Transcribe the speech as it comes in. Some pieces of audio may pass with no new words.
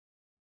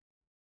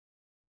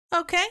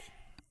Okay.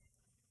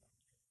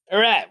 All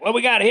right, what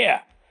we got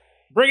here?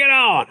 Bring it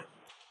on.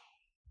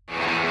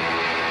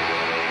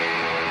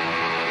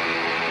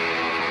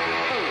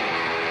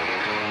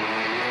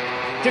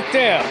 Dick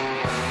Dale.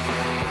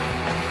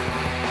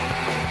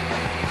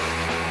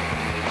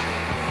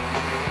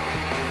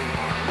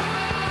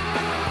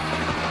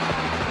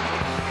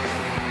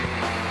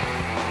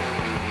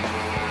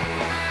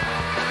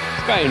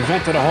 This guy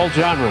invented a whole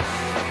genre.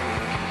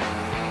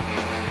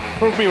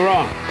 Prove me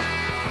wrong.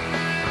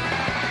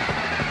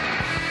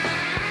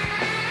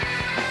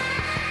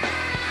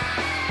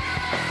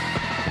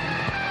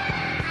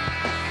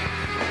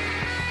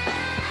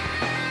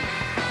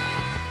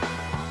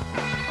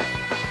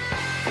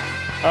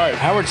 All right,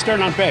 Howard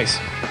Stern on bass.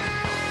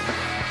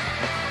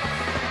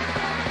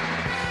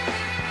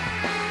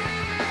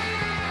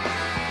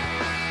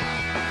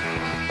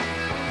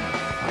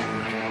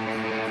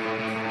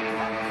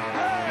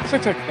 This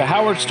looks like the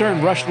Howard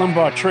Stern Rush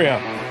Limbaugh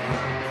trio.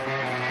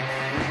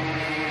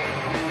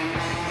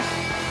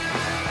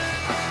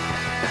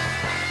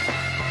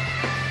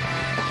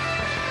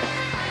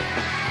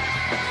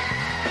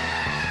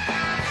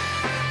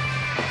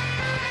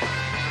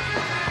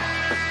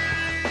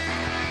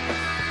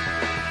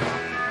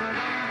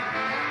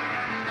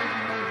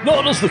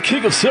 Known as the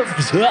king of surf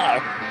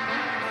guitar.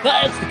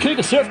 That's the king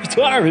of surf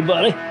guitar,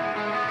 everybody.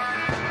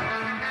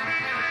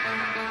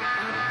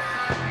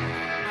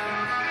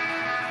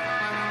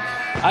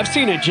 I've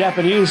seen a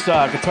Japanese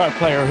guitar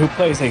player who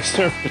plays a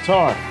surf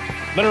guitar.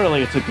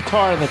 Literally, it's a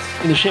guitar that's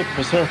in the shape of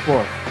a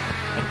surfboard.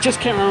 I just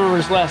can't remember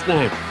his last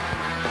name.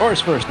 Or his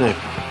first name.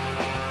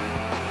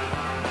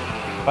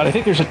 But I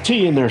think there's a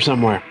T in there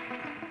somewhere.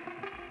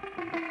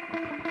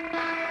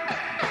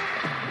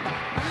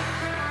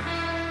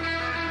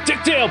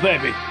 Dick Dale,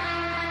 baby!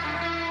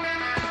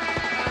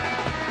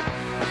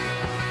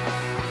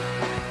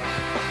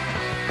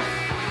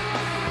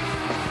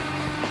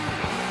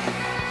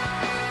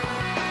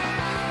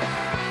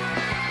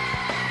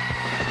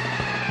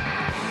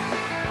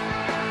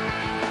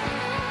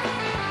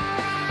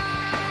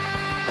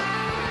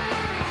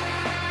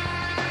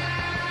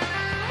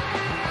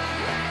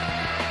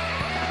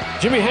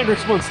 Jimi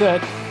Hendrix once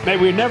said, "May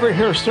we never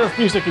hear surf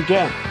music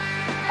again."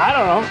 I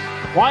don't know.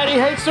 Why do you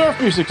hate surf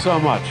music so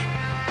much?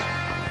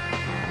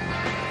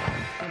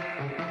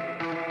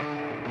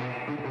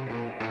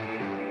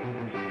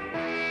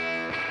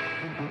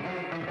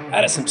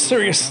 That is some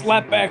serious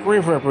slapback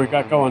reverb we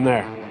got going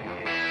there.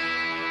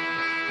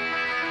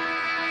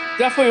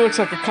 Definitely looks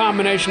like a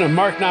combination of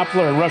Mark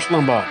Knopfler and Rush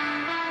Limbaugh.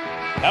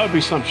 That would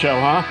be some show,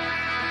 huh?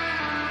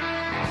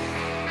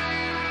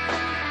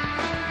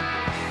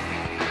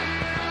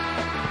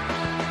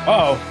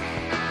 Uh-oh.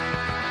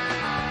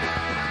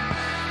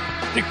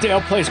 Dick Dale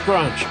plays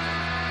grunge.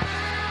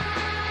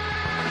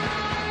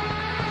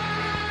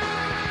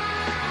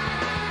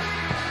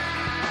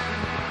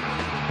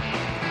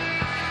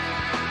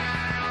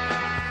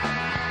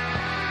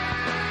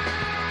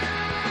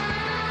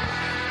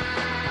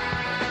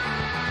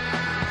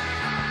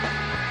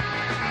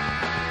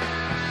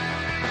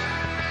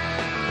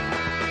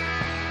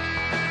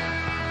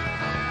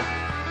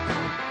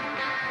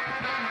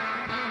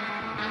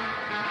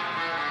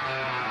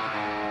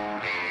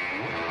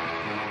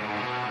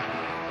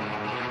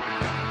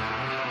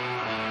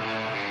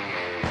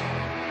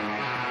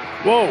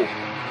 Whoa!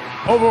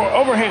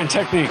 Overhand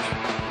technique.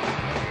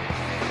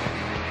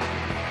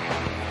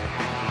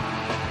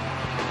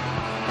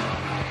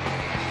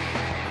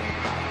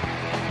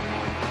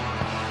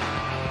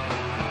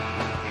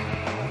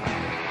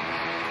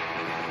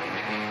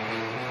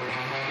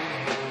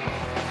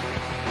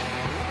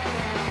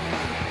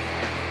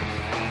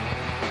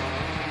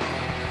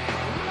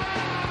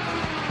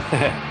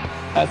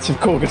 That's some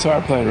cool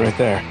guitar playing right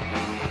there.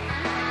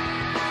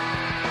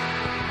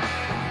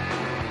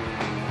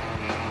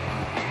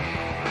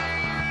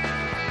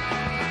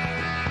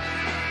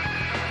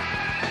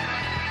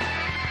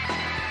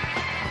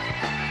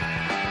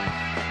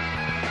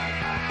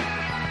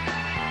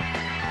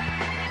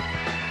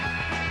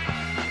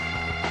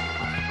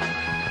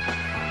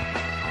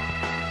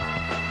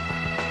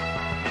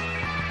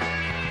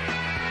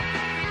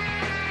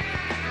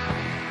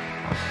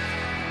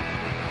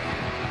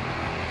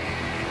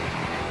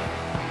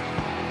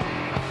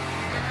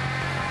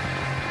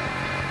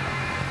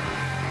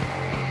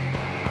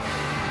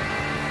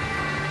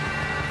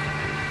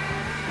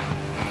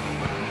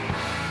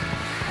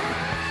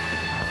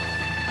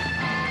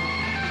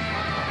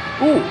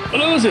 Ooh, an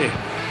Uzi.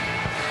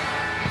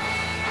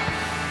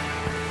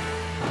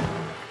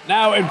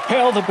 Now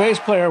impale the bass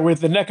player with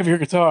the neck of your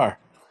guitar.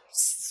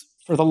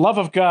 For the love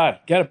of God,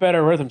 get a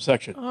better rhythm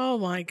section. Oh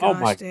my gosh, oh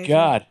my David.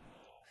 God.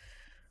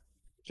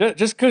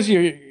 Just because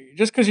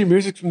your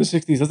music's from the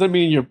 60s doesn't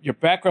mean your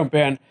background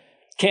band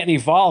can't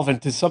evolve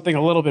into something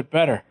a little bit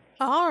better.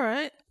 All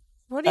right.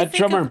 What do you That think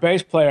drummer of and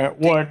bass player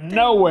were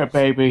nowhere,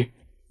 baby.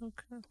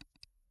 Okay.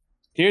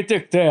 Dear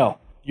Dick Dale,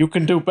 you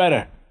can do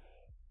better.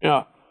 You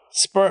know,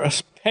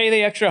 pay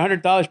the extra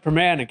 $100 per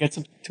man and get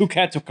some two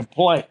cats who can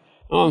play. You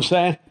know what I'm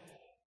saying?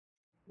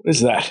 What is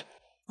that?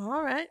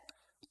 All right.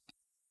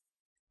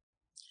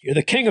 You're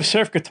the king of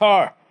surf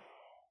guitar.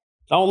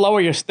 Don't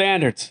lower your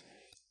standards.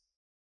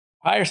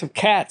 Hire some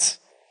cats.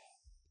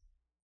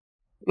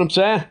 You know what I'm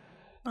saying?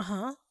 Uh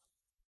huh.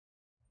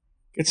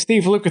 Get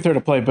Steve Lukather to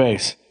play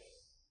bass.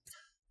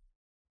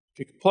 If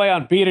you can play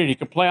on Beat It, you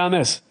can play on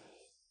this.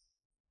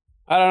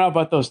 I don't know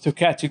about those two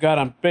cats you got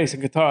on bass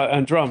and guitar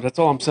and drums. That's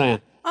all I'm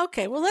saying.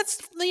 Okay. Well,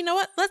 you know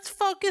what? Let's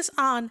focus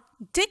on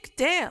Dick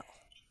Dale.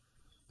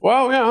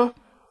 Well, you know,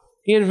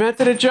 he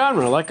invented a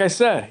genre. Like I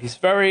said, he's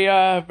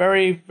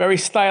very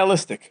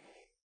stylistic.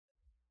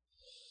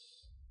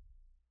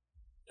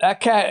 That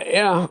cat, you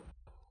know,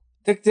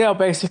 Dick Dale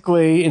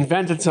basically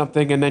invented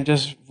something and then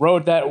just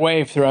rode that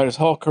wave throughout his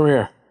whole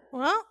career.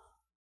 Well,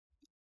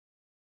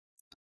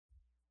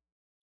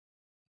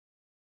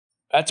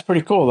 That's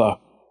pretty cool, though.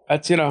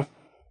 That's, you know,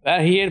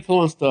 that he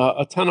influenced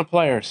a ton of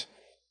players.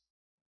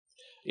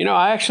 You know,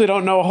 I actually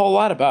don't know a whole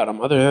lot about him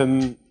other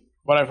than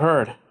what I've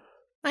heard.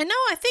 I know.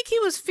 I think he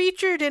was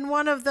featured in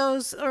one of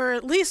those, or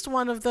at least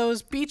one of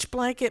those beach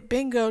blanket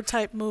bingo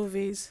type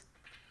movies.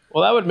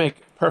 Well, that would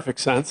make perfect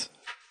sense.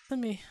 Let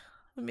me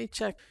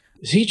check.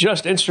 Is he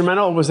just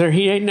instrumental?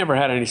 He ain't never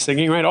had any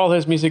singing, right? All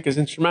his music is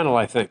instrumental,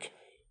 I think.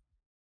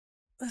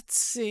 Let's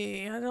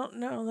see. I don't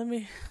know.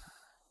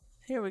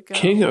 Here we go.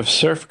 King of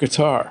surf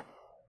guitar.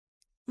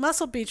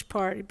 Muscle Beach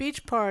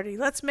Party,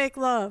 Let's Make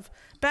Love,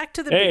 Back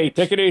to the Hey, Beach.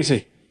 take it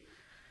easy.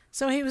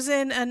 So he was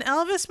in an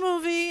Elvis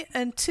movie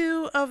and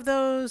two of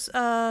those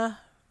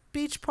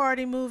beach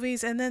party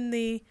movies, and then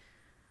the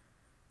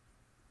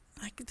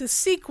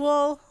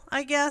sequel,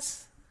 I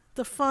guess,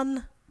 the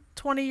fun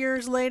 20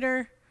 years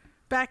later,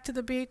 Back to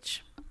the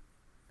Beach.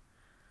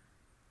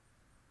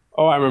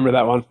 Oh, I remember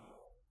that one.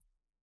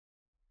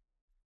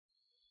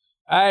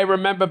 I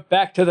remember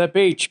Back to the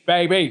Beach,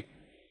 baby.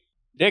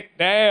 Dick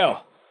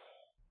Dale.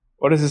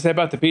 What does it say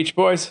about the Beach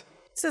Boys?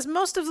 It says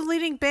most of the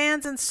leading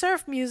bands in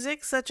surf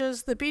music, such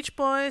as the Beach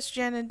Boys,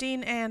 Jan and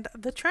Dean, and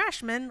the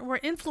Trashmen,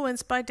 were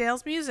influenced by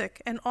Dale's music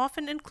and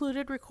often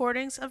included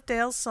recordings of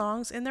Dale's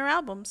songs in their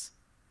albums.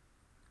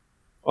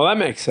 Well, that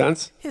makes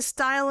sense. His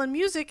style and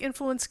music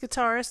influenced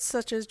guitarists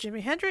such as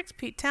Jimi Hendrix,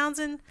 Pete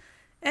Townsend,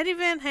 Eddie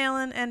Van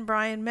Halen, and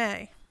Brian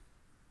May.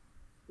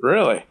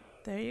 Really?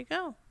 There you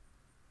go.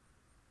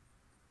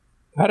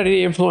 How did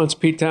he influence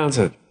Pete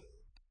Townsend?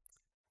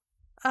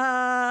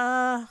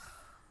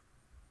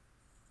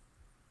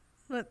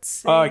 Let's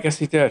see. Oh, I guess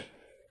he did.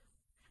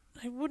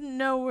 I wouldn't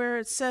know where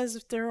it says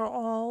if they're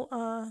all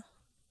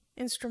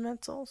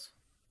instrumentals.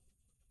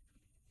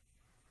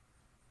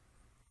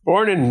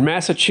 Born in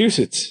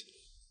Massachusetts,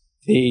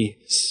 the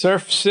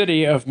surf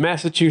city of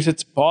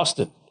Massachusetts,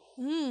 Boston.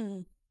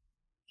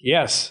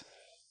 Yes.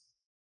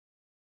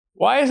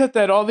 Why is it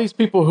that all these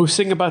people who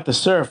sing about the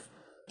surf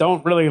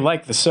don't really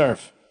like the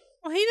surf?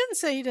 Well, he didn't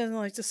say he doesn't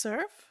like to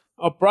surf.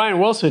 Oh, Brian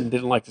Wilson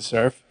didn't like to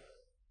surf.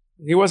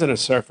 He wasn't a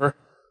surfer.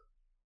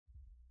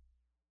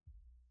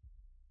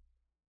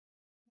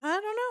 I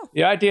don't know.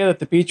 The idea that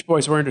the Beach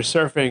Boys were into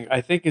surfing,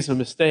 I think, is a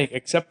mistake,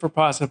 except for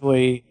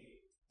possibly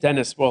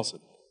Dennis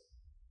Wilson.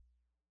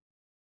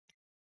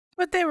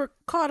 But they were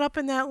caught up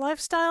in that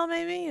lifestyle,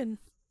 maybe, and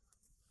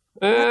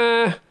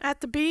at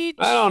the beach.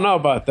 I don't know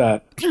about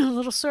that.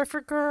 Little surfer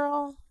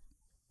girl.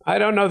 I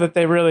don't know that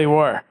they really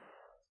were.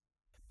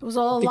 It was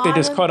all I think they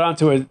just caught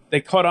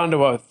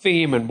onto a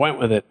theme and went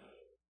with it.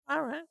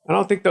 All right. I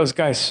don't think those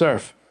guys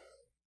surf.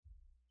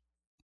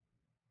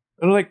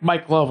 I don't think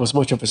Mike Love was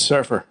much of a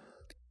surfer.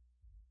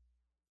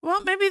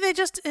 Well, maybe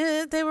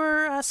they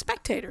were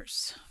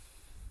spectators.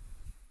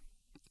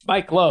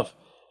 Mike Love.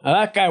 Now,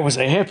 that guy was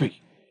a hippie.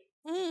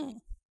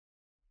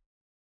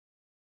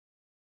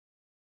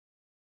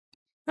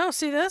 Oh,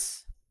 see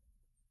this?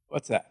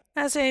 What's that?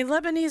 As a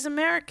Lebanese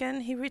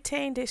American, he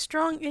retained a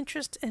strong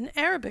interest in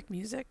Arabic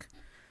music.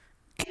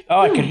 Oh,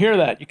 I could hear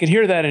that. You could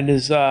hear that in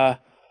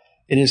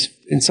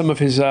some of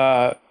his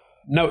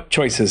note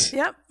choices.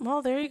 Yep.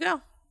 Well, there you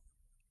go.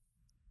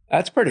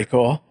 That's pretty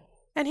cool.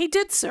 And he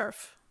did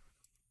surf.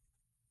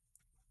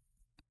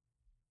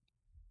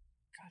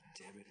 God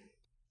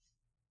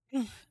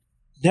damn it!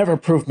 Never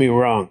prove me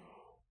wrong.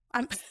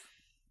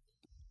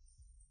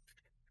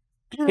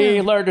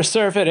 He learned to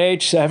surf at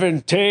age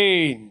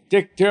 17.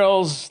 Dick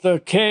Dale's the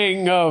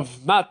king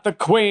of, not the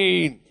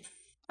queen.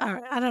 All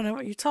right. I don't know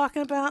what you're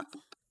talking about.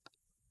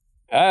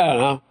 I don't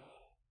know.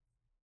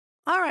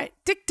 All right.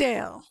 Dick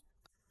Dale.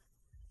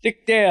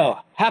 Dick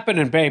Dale,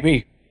 happening,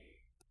 baby.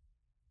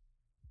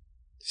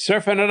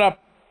 Surfing it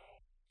up.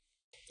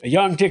 A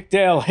young Dick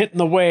Dale hitting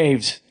the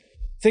waves,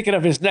 thinking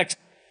of his next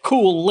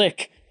cool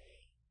lick.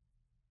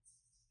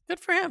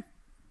 Good for him.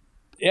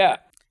 Yeah.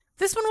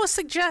 This one was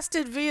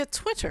suggested via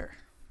Twitter.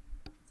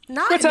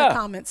 Not Twitter. in the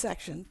comment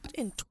section.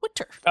 In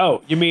Twitter.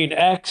 Oh, you mean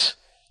X?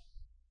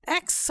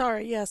 X,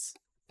 sorry, yes.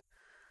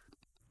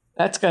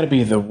 That's got to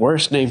be the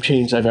worst name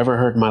change I've ever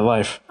heard in my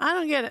life. I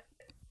don't get it.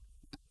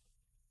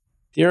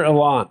 Dear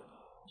Alon,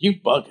 you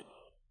bugging.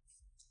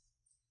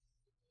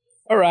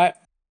 All right.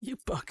 You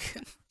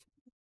bugging.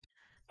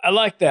 I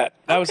like that.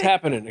 That was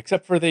happening,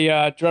 except for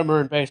the drummer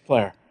and bass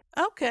player.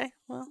 Okay,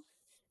 well.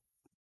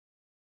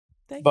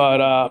 Thank you But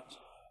very much.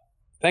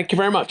 thank you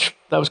very much.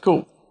 That was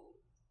cool.